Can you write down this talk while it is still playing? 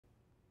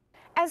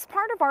As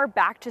part of our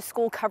back to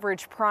school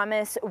coverage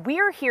promise,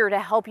 we're here to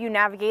help you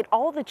navigate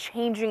all the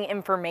changing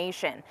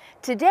information.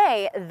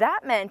 Today,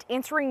 that meant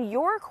answering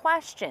your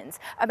questions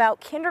about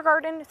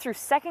kindergarten through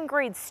second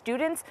grade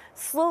students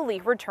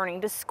slowly returning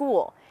to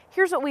school.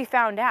 Here's what we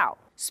found out.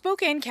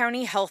 Spokane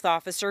County Health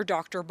Officer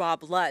Dr.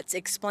 Bob Lutz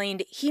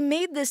explained he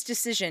made this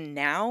decision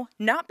now,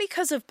 not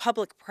because of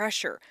public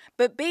pressure,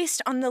 but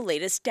based on the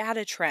latest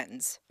data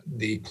trends.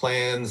 The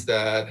plans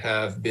that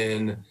have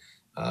been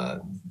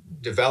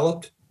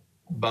developed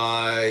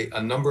by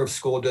a number of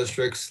school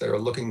districts that are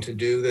looking to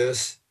do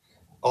this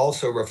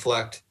also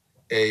reflect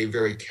a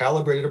very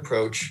calibrated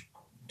approach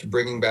to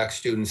bringing back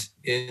students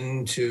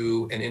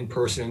into an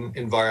in-person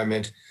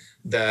environment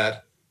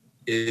that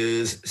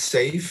is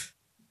safe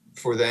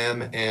for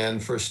them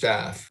and for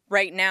staff.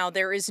 Right now,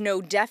 there is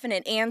no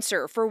definite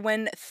answer for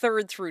when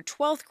 3rd through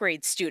 12th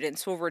grade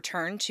students will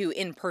return to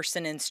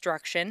in-person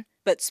instruction,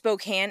 but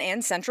Spokane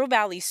and Central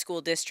Valley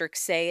school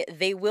districts say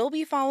they will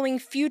be following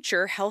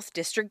future health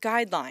district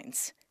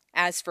guidelines.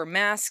 As for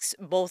masks,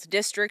 both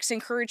districts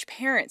encourage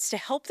parents to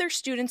help their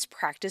students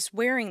practice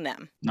wearing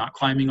them. Not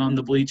climbing on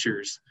the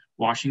bleachers,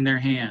 washing their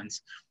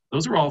hands.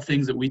 Those are all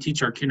things that we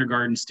teach our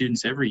kindergarten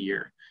students every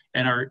year.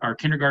 And our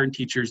kindergarten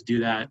teachers do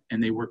that,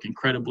 and they work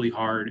incredibly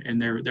hard,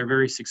 and they're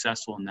very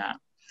successful in that.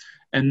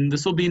 And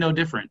this will be no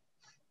different.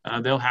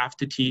 They'll have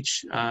to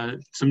teach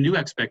some new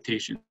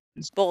expectations.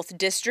 Both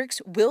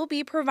districts will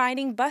be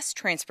providing bus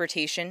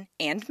transportation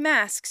and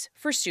masks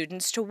for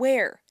students to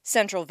wear.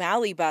 Central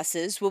Valley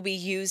buses will be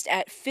used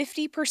at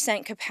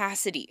 50%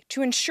 capacity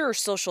to ensure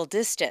social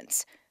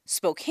distance.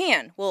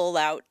 Spokane will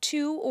allow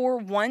 2 or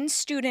 1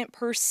 student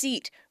per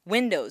seat.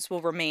 Windows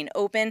will remain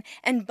open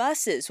and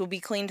buses will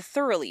be cleaned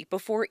thoroughly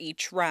before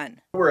each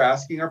run. We're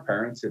asking our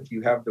parents, if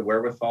you have the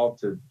wherewithal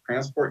to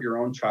transport your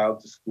own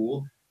child to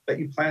school, that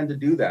you plan to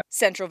do that.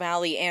 Central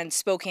Valley and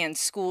Spokane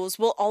schools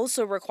will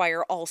also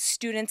require all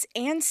students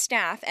and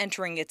staff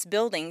entering its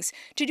buildings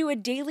to do a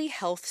daily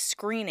health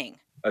screening.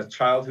 A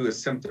child who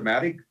is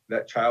symptomatic,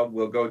 that child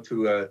will go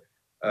to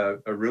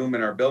a room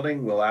in our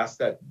building. We'll ask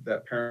that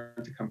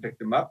parent to come pick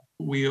them up.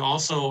 We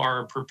also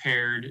are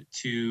prepared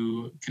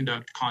to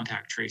conduct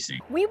contact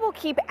tracing. We will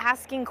keep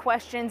asking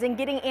questions and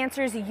getting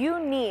answers you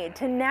need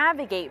to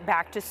navigate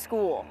back to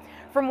school.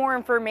 For more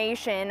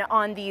information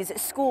on these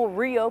school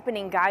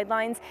reopening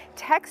guidelines,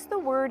 text the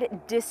word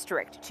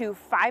district to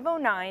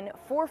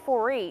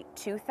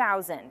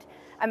 509-448-2000.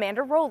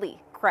 Amanda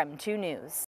Rowley, KREM 2 News.